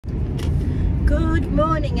Good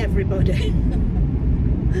morning, everybody.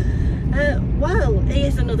 Well,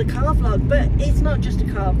 here's another car vlog, but it's not just a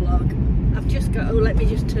car vlog. I've just got, oh, let me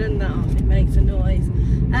just turn that off, it makes a noise.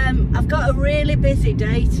 I've got a really busy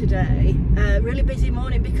day today, really busy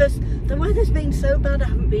morning, because the weather's been so bad I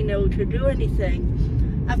haven't been able to do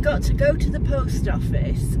anything. I've got to go to the post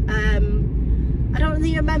office. I don't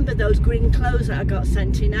really remember those green clothes that I got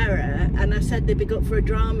sent in error, and I said they'd be good for a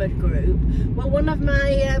drama group. Well, one of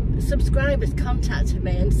my subscribers contacted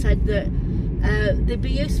me and said that they'd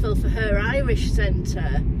be useful for her Irish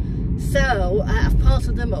centre. So I've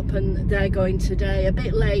parcelled them up and they're going today. A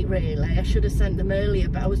bit late really, I should have sent them earlier,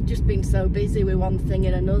 but I was just been so busy with one thing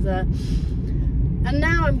and another. And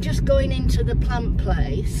now I'm just going into the plant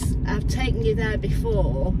place. I've taken you there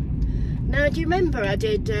before. Now, do you remember I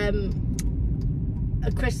did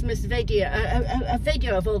a Christmas video, a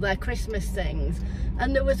video of all their Christmas things,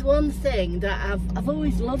 and there was one thing that I've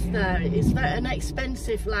always loved there. It's an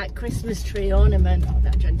expensive like Christmas tree ornament. Oh,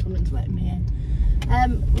 that gentleman's letting me in.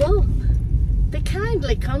 Well, they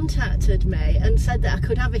kindly contacted me and said that I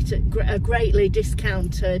could have it at a greatly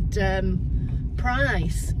discounted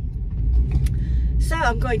price. So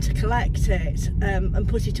I'm going to collect it and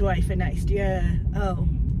put it away for next year. Oh,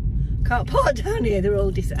 can't park down here, they're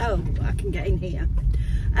all oh, I can get in here.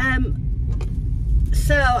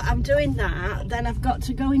 So I'm doing that. Then I've got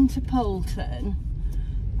to go into Poulton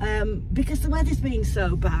because the weather's been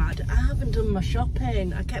so bad. I haven't done my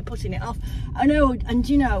shopping. I kept putting it off. I know, and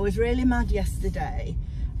you know, I was really mad yesterday.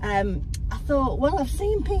 I thought, well, I've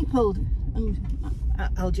seen people,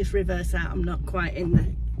 I'll just reverse out, I'm not quite in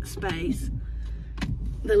the space,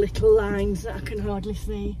 the little lines that I can hardly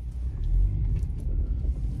see.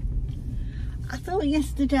 I thought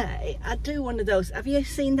yesterday I'd do one of those. Have you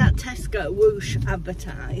seen that Tesco whoosh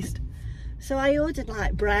advertised? So I ordered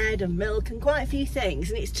like bread and milk and quite a few things,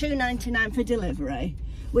 and it's £2.99 for delivery,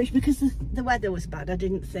 which because the weather was bad I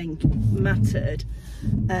didn't think mattered.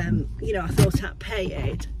 You know, I thought I'd pay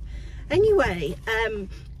it. Anyway,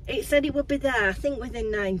 it said it would be there, I think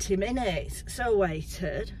within 90 minutes. So I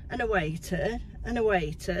waited and I waited and I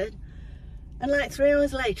waited. And like 3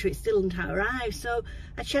 hours later, it still hadn't arrived. So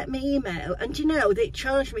I checked my email, and you know, they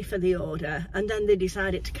charged me for the order, and then they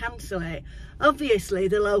decided to cancel it. Obviously,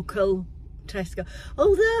 the local Tesco,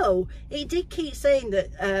 although it did keep saying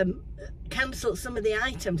that cancelled some of the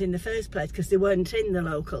items in the first place because they weren't in the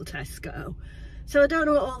local Tesco. So I don't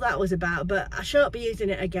know what all that was about, but I shan't be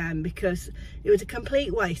using it again because it was a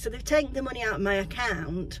complete waste. So they've taken the money out of my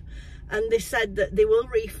account, and they said that they will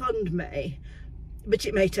refund me, but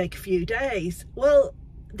it may take a few days. Well,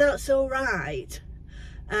 that's all right.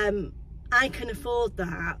 I can afford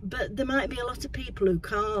that, but there might be a lot of people who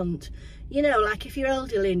can't. You know, like if you're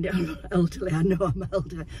elderly, and elderly, I know I'm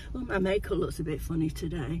elderly. Oh, my makeup looks a bit funny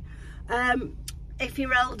today. If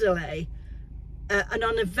you're elderly and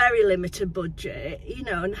on a very limited budget, you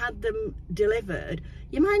know, and had them delivered,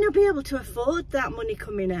 you might not be able to afford that money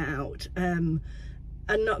coming out. And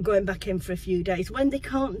not going back in for a few days when they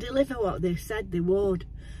can't deliver what they said they would.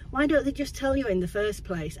 Why don't they just tell you in the first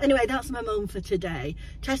place? Anyway, that's my moan for today.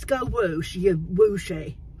 Tesco whoosh, you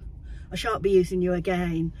whooshy. I shan't be using you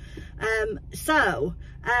again.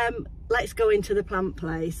 Let's go into the plant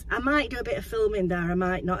place. I might do a bit of filming there, I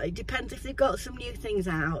might not. It depends if they've got some new things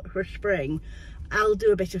out for spring. I'll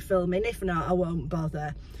do a bit of filming. If not, I won't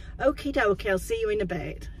bother. Okie dokie, I'll see you in a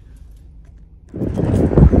bit.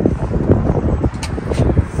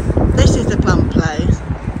 This is the plant place.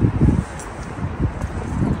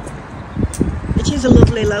 It is a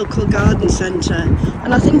lovely local garden centre,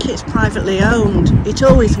 and I think it's privately owned. It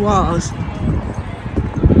always was.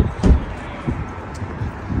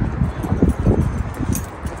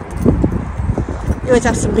 You always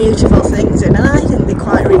have some beautiful things in, and I think they're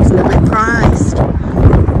quite reasonably priced.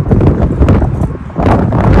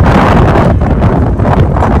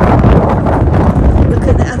 Look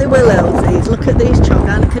at the willows, these. Look at these chopped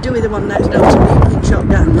down. I could do with the one next door to me being chopped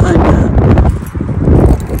down like that.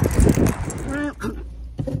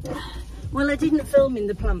 Well, I didn't film in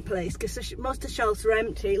the plant place because most of the shelves are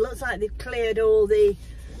empty. It looks like they've cleared all the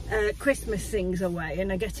Christmas things away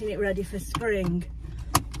and are getting it ready for spring.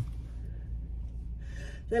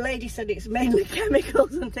 The lady said it's mainly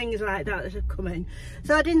chemicals and things like that that have come in.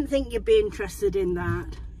 So I didn't think you'd be interested in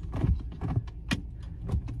that.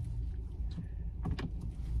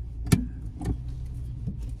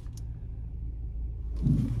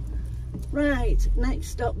 Right, next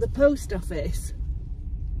stop, the post office.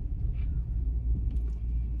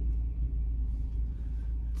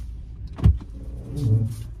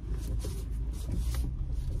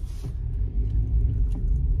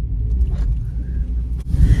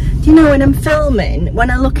 You know, when I'm filming, when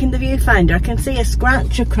I look in the viewfinder, I can see a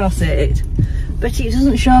scratch across it, but it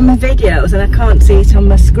doesn't show on my videos and I can't see it on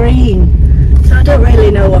my screen. So I don't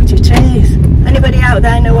really know what it is. Anybody out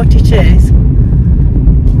there know what it is?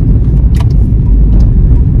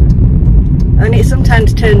 And it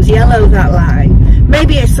sometimes turns yellow, that line.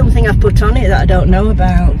 Maybe it's something I put on it that I don't know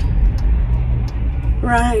about.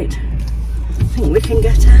 Right, I think we can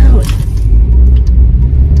get out.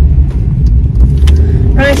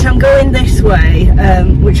 Right, I'm going this way,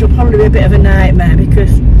 which will probably be a bit of a nightmare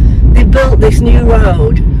because they built this new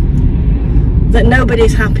road that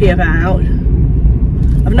nobody's happy about.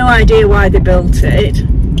 I've no idea why they built it,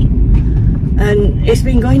 and it's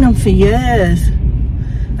been going on for years,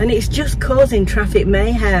 and it's just causing traffic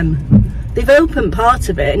mayhem. They've opened part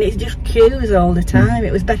of it and it's just queues all the time.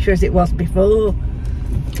 It was better as it was before.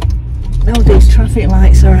 Oh, these traffic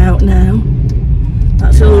lights are out now.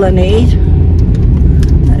 That's all I need.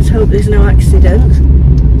 Let's hope there's no accidents.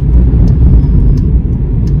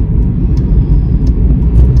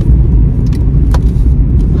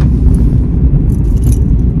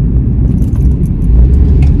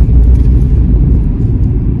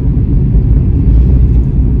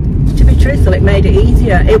 To be truthful, it made it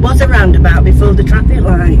easier. It was a roundabout before the traffic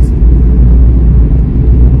lights.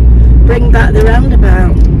 Bring back the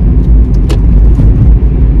roundabout.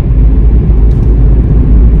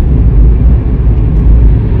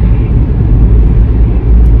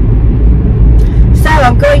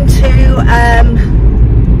 I'm going to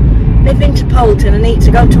nip into Poulton. I need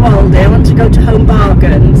to go to Aldi. I want to go to Home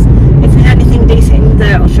Bargains. If there's anything decent in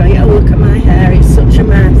there, I'll show you. Oh, look at my hair, it's such a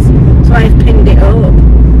mess. So I've pinned it up.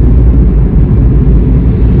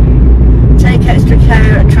 Take extra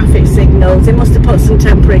care at traffic signals. They must have put some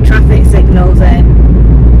temporary traffic signals in.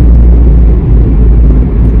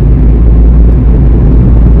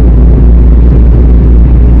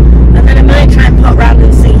 And then I might try and pop round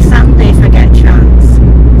and see Sandy if I get a chance.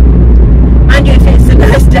 Mind you, if it's a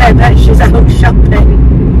nice day, I bet she's out shopping.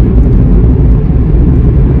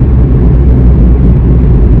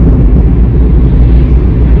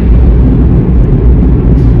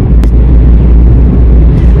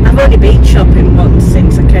 I've only been shopping once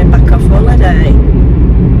since I came back off holiday.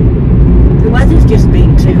 The weather's just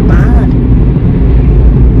been too bad.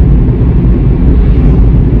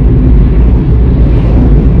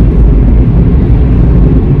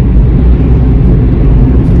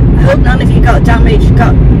 I hope none of you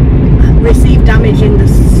received damage in the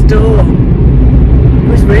storm.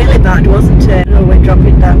 It was really bad, wasn't it? Oh, we're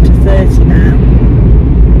dropping down to 30 now.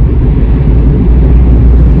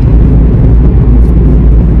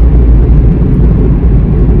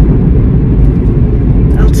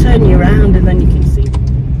 I'll turn you around and then you can see.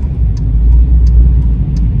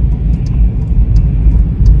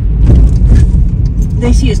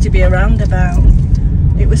 This used to be a roundabout.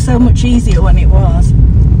 It was so much easier when it was.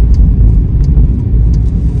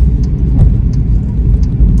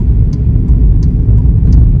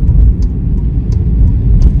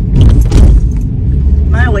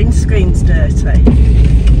 My windscreen's dirty.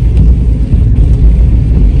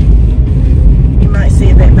 You might see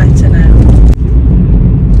a bit better now.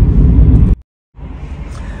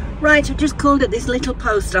 Right, I've just called at this little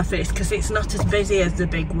post office because it's not as busy as the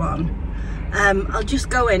big one. I'll just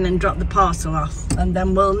go in and drop the parcel off and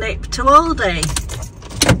then we'll nip to Aldi.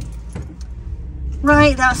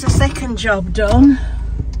 Right, that's the second job done.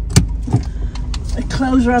 The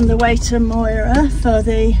clothes are on the way to Moira for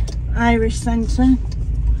the Irish Centre.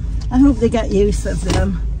 I hope they get use of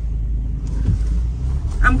them.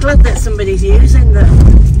 I'm glad that somebody's using them.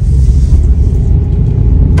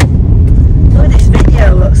 Oh, this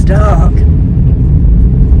video looks dark.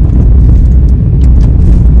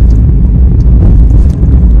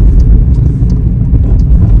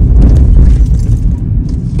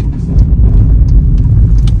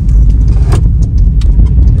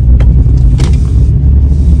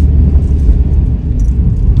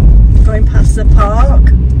 Going past the park.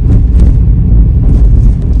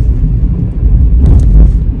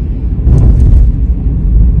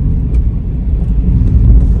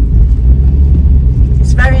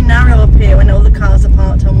 It's very narrow up here when all the cars are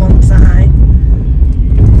parked on one side.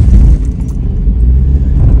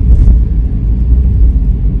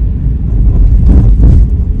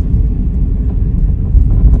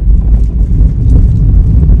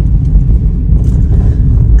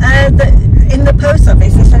 In the post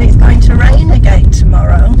office they said it's going to rain again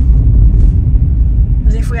tomorrow,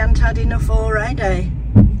 as if we hadn't had enough already.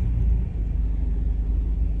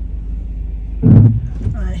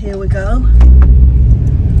 Right, here we go,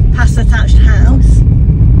 past the thatched house.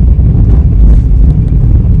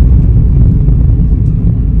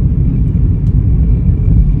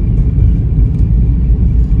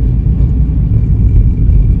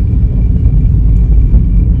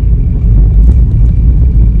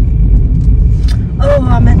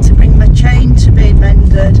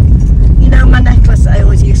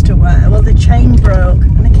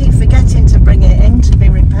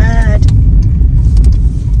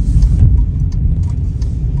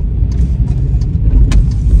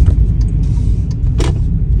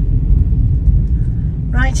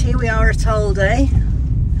 Right, here we are at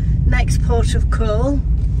Aldi, next port of call.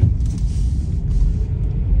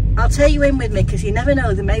 I'll take you in with me because you never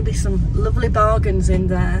know, there may be some lovely bargains in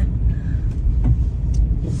there.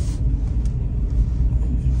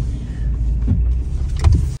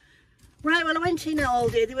 Right, well I went in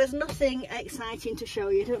Aldi, there was nothing exciting to show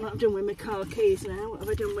you. I don't know what I've done with my car keys now, what have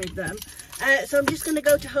I done with them? So I'm just going to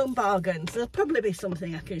go to Home Bargains. There'll probably be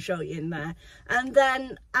something I can show you in there. And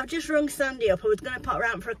then I've just rung Sandy up. I was going to pop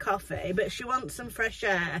round for a coffee, but she wants some fresh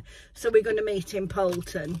air, so we're going to meet in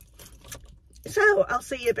Poulton. So I'll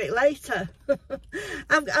see you a bit later.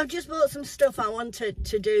 I've just bought some stuff I wanted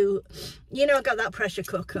to do. You know, I got that pressure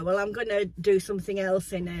cooker. Well, I'm going to do something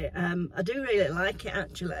else in it. I do really like it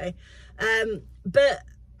actually. But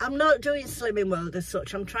I'm not doing Slimming World as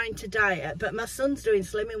such. I'm trying to diet, but my son's doing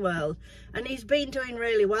Slimming World and he's been doing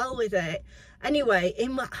really well with it. Anyway,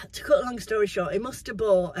 to cut a long story short, he must have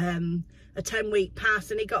bought a 10-week pass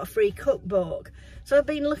and he got a free cookbook. So I've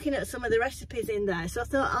been looking at some of the recipes in there. So I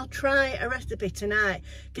thought I'll try a recipe tonight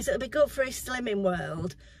because it'll be good for his Slimming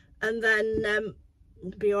World. And then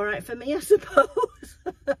it'll be all right for me, I suppose.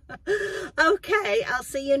 Okay, I'll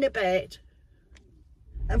see you in a bit.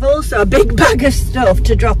 I've also a big bag of stuff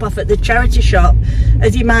to drop off at the charity shop,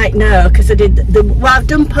 as you might know, because I did well, I've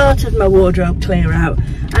done part of my wardrobe clear out.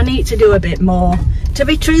 I need to do a bit more. To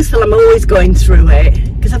be truthful, I'm always going through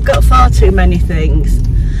it because I've got far too many things.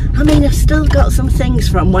 I mean, I've still got some things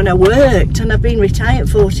from when I worked and I've been retired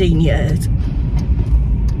 14 years.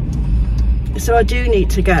 So I do need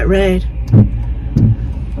to get rid.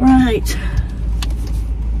 Right.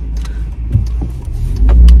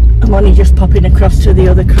 I'm only just popping across to the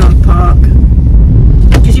other car park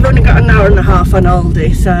because you've only got an hour and a half on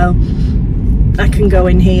Aldi, so I can go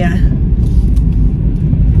in here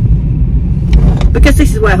because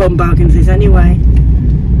this is where Home Bargains is anyway.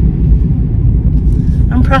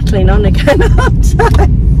 I'm prattling on again, aren't I?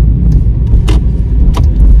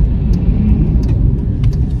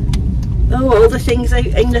 Oh, all the things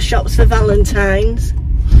in the shops for Valentine's.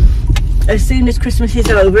 As soon as Christmas is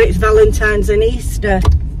over, it's Valentine's and Easter.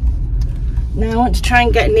 Now I want to try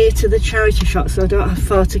and get near to the charity shop so I don't have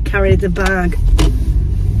far to carry the bag.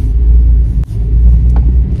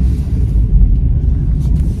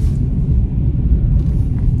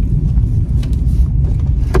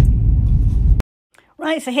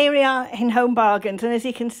 Right, so here we are in Home Bargains, and as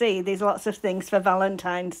you can see, there's lots of things for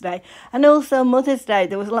Valentine's Day and also Mother's Day.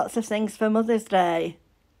 There was lots of things for Mother's Day.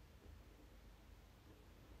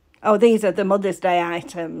 Oh, these are the Mother's Day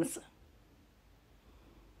items.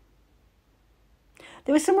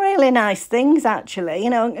 There were some really nice things actually, you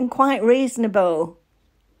know, and quite reasonable.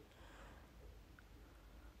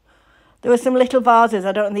 There were some little vases,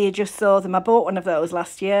 I don't know if you just saw them. I bought one of those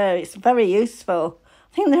last year. It's very useful.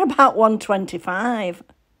 I think they're about £1.25.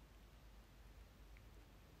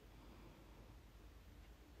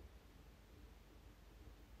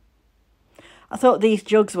 I thought these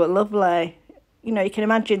jugs were lovely. You know, you can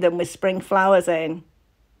imagine them with spring flowers in.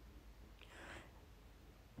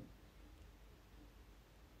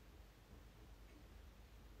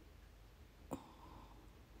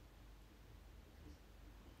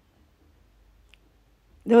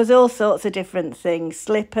 There was all sorts of different things,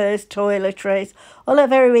 slippers, toiletries, all at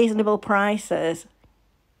very reasonable prices.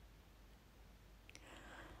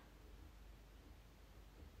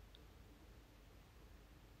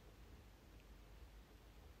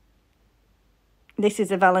 This is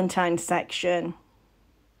the Valentine's section.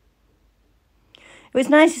 It was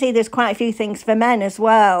nice to see there's quite a few things for men as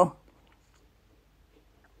well.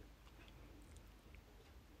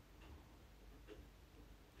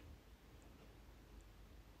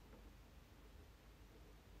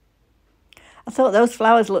 I thought those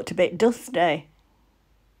flowers looked a bit dusty.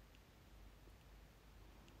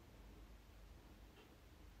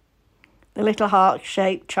 The little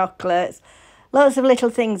heart-shaped chocolates. Lots of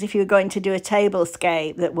little things if you were going to do a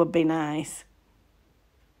tablescape that would be nice.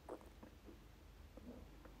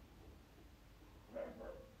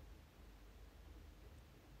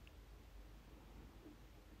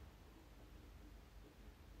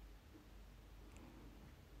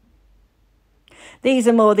 These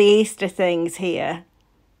are more the Easter things here.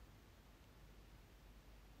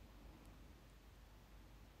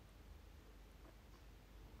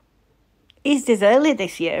 Easter's early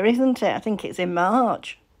this year, isn't it? I think it's in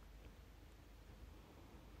March.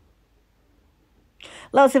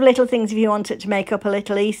 Lots of little things if you wanted to make up a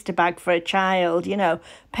little Easter bag for a child, you know,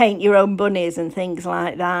 paint your own bunnies and things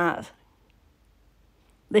like that.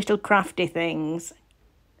 Little crafty things.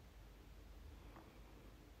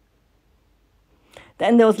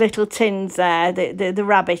 Then those little tins there, the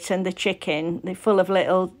rabbit and the chicken, they're full of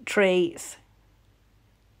little treats.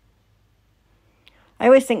 I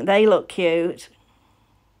always think they look cute.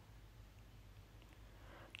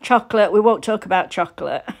 Chocolate, we won't talk about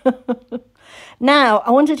chocolate. Now, I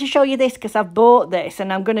wanted to show you this because I've bought this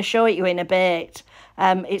and I'm going to show it you in a bit.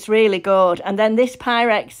 It's really good. And then this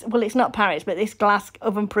Pyrex, well, it's not Pyrex, but this glass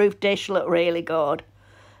oven-proof dish looked really good.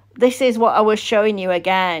 This is what I was showing you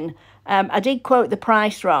again. I did quote the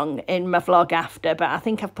price wrong in my vlog after, but I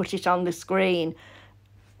think I've put it on the screen.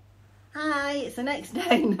 Hi, it's the next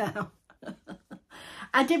day now.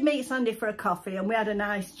 I did meet Sandy for a coffee and we had a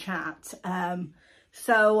nice chat. Not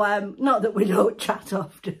that we don't chat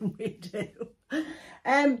often, we do.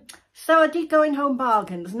 So I did go in Home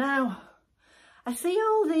Bargains. Now, I see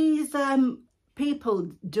all these people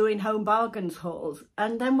doing Home Bargains hauls,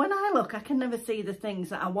 and then when I look, I can never see the things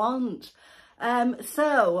that I want. I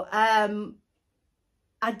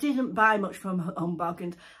didn't buy much from Home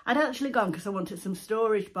Bargains. I'd actually gone because I wanted some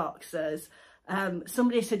storage boxes.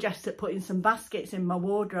 Somebody suggested putting some baskets in my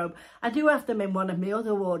wardrobe. I do have them in one of my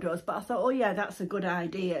other wardrobes, but I thought, oh yeah, that's a good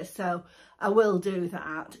idea, so I will do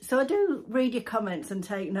that. So I do read your comments and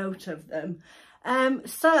take note of them.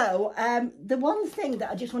 The one thing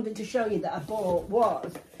that I just wanted to show you that I bought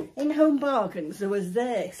was, in Home Bargains, there was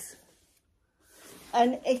this.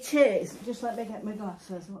 And it is, just let me get my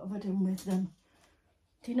glasses, what have I done with them?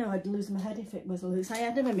 Do you know, I'd lose my head if it was loose. I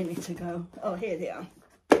had them a minute ago. Oh, here they are.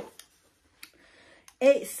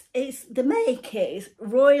 It's the make is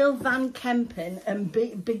Royal Van Kempen and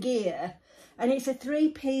Begeer, and it's a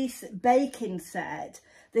 3-piece baking set.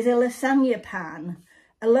 There's a lasagna pan,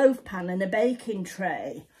 a loaf pan and a baking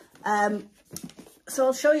tray. So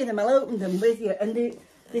I'll show you them, I'll open them with you, and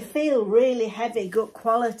they feel really heavy, good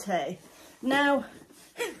quality. Now,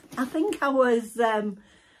 I think I was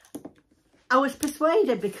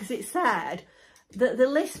persuaded because it said that the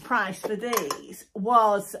list price for these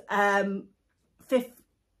was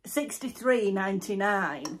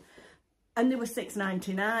 $63.99 and they were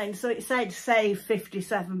 $6.99, so it said save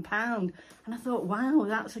 £57, and I thought, wow,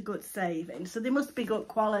 that's a good saving, so they must be good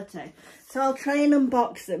quality. So I'll try and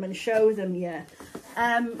unbox them and show them you.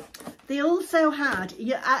 They also had,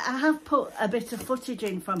 I have put a bit of footage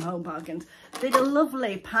in from Home Bargains. They had a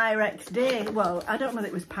lovely Pyrex dish. Well, I don't know if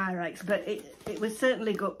it was Pyrex, but it was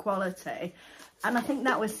certainly good quality, and I think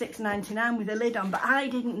that was $6.99 with a lid on, but I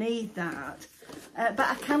didn't need that. But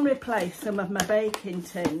I can replace some of my baking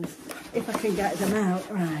tins if I can get them out.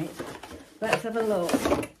 Right, let's have a look.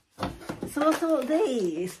 So I thought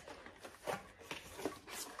these,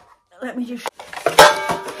 let me just,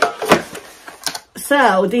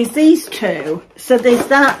 so there's these two. So there's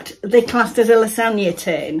that, they're classed as a lasagna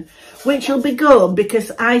tin, which will be good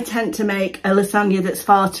because I tend to make a lasagna that's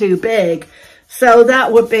far too big. So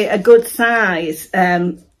that would be a good size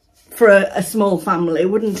for a small family,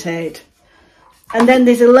 wouldn't it? And then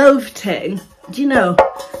there's a loaf tin. Do you know,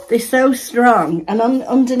 they're so strong. And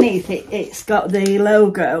underneath it's got the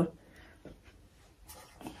logo.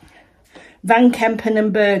 Van Kempen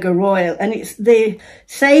and Burger Royal. And it's the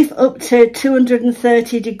safe up to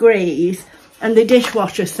 230 degrees. And the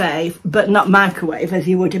dishwasher safe, but not microwave, as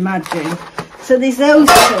you would imagine. So there's those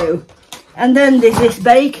two. And then there's this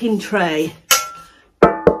baking tray,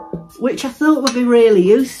 which I thought would be really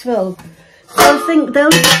useful. So I think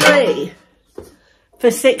those three for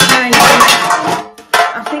 $6.99,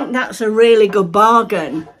 I think that's a really good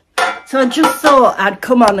bargain. So I just thought I'd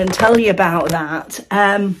come on and tell you about that.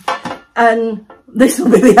 And this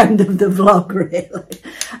will be the end of the vlog, really.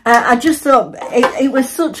 I just thought it was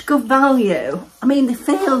such good value. I mean, they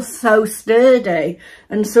feel so sturdy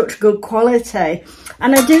and such good quality.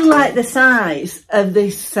 And I do like the size of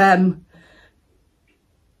this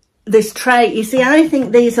this tray. You see, I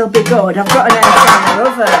think these will be good. I've got an air fryer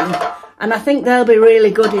oven, and I think they'll be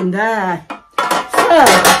really good in there. So,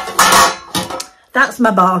 that's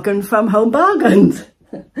my bargain from Home Bargains.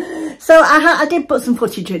 So I did put some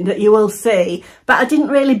footage in that you will see, but I didn't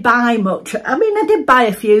really buy much. I mean, I did buy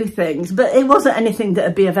a few things, but it wasn't anything that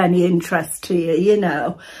would be of any interest to you, you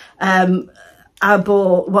know. I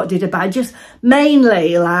bought, what did I buy? Just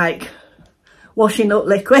mainly like washing up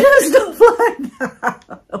liquid and stuff like that.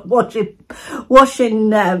 Washing,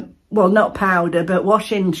 well, not powder, but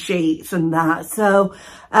washing sheets and that. So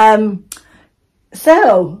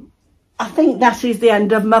I think that is the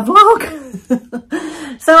end of my vlog.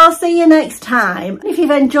 So I'll see you next time. If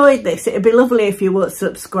you've enjoyed this, it'd be lovely if you would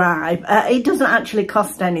subscribe. It doesn't actually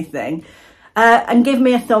cost anything. And give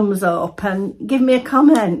me a thumbs up and give me a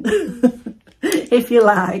comment if you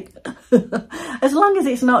like. As long as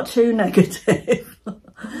it's not too negative.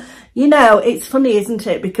 You know, it's funny, isn't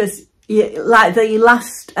it? Because like the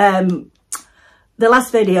last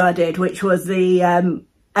video I did, which was the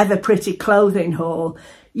Ever Pretty clothing haul,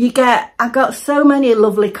 I got so many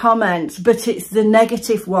lovely comments, but it's the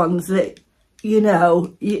negative ones that, you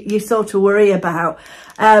know, you sort of worry about.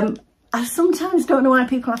 I sometimes don't know why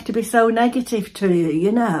people have to be so negative to you,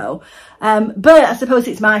 you know. But I suppose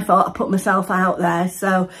it's my fault. I put myself out there,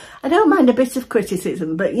 so I don't mind a bit of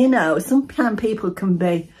criticism. But, you know, sometimes people can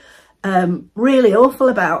be really awful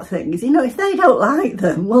about things. You know, if they don't like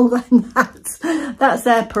them, well, then that's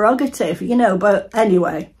their prerogative, you know. But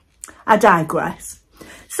anyway, I digress.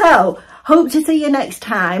 So, hope to see you next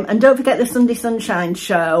time. And don't forget the Sunday Sunshine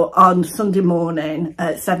show on Sunday morning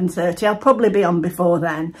at 7:30. I'll probably be on before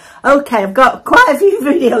then. Okay, I've got quite a few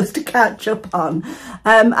videos to catch up on.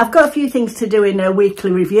 I've got a few things to do in a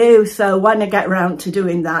weekly review. So when I get around to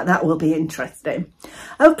doing that, that will be interesting.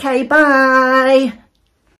 Okay, bye.